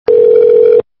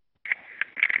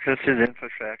This is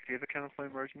InfoTrack. Do you have a chemical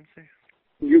emergency?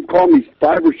 You've called me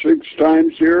 5 or 6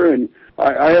 times here, and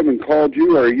I haven't called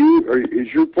you. Is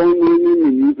your phone ringing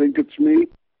and you think it's me?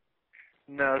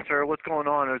 No, sir. What's going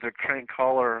on? There's a crank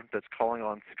caller that's calling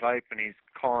on Skype, and he's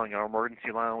calling our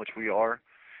emergency line, which we are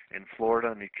in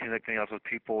Florida, and he's connecting us with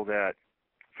people that,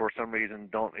 for some reason,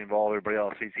 don't involve everybody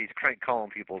else. He's crank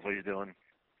calling people is what he's doing.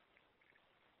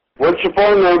 What's the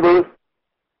phone number?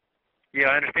 Yeah,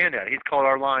 I understand that. He's called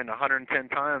our line 110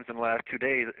 times in the last 2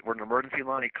 days. We're an emergency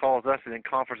line. He calls us and then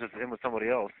conferences in with somebody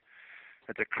else.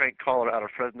 It's a crank caller out of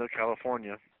Fresno,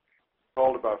 California.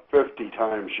 Called about 50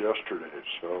 times yesterday,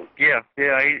 so. Yeah,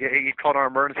 he called our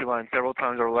emergency line several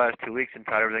times over the last 2 weeks and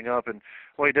tied everything up. And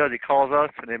what he does, he calls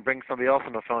us and then brings somebody else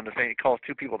on the phone. He calls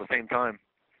 2 people at the same time.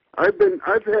 I've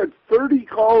had 30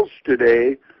 calls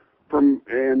today from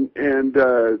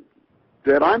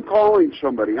that I'm calling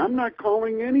somebody. I'm not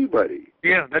calling anybody.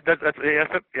 Yeah, that's sir.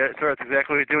 That's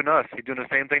exactly what he's doing to us. He's doing the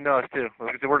same thing to us too. Like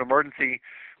I said, we're an emergency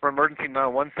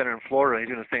 911 center in Florida. He's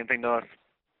doing the same thing to us.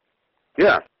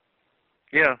 Yeah.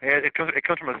 Yeah, it comes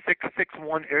from a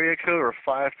 661 area code or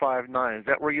 559. Is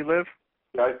that where you live?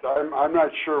 I'm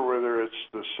not sure whether it's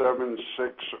the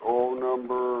 760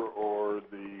 number or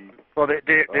the. Well, the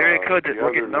area code that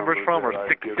we're getting numbers from are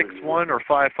 661 or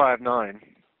 559.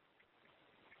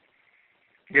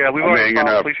 Yeah, we've already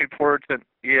filed police reports, and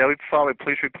we've filed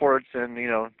police reports, and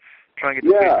trying to get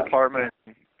the police department.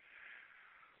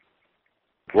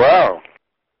 Wow.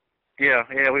 Yeah,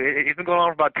 it's been going on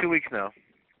for about 2 weeks now.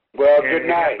 Well, good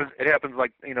night. It happens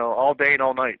like all day and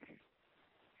all night.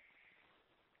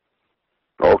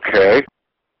 Okay.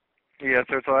 Yeah,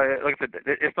 sir. So like I said,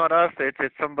 it's not us.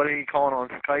 It's somebody calling on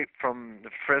Skype from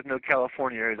the Fresno,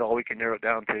 California area. Is all we can narrow it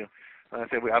down to. I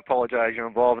said, I apologize you're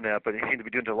involved in that, but it seems to be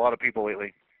doing it to a lot of people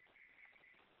lately.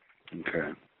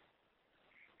 Okay.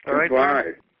 All right.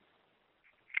 Goodbye.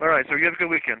 All right, so you have a good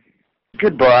weekend.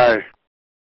 Goodbye.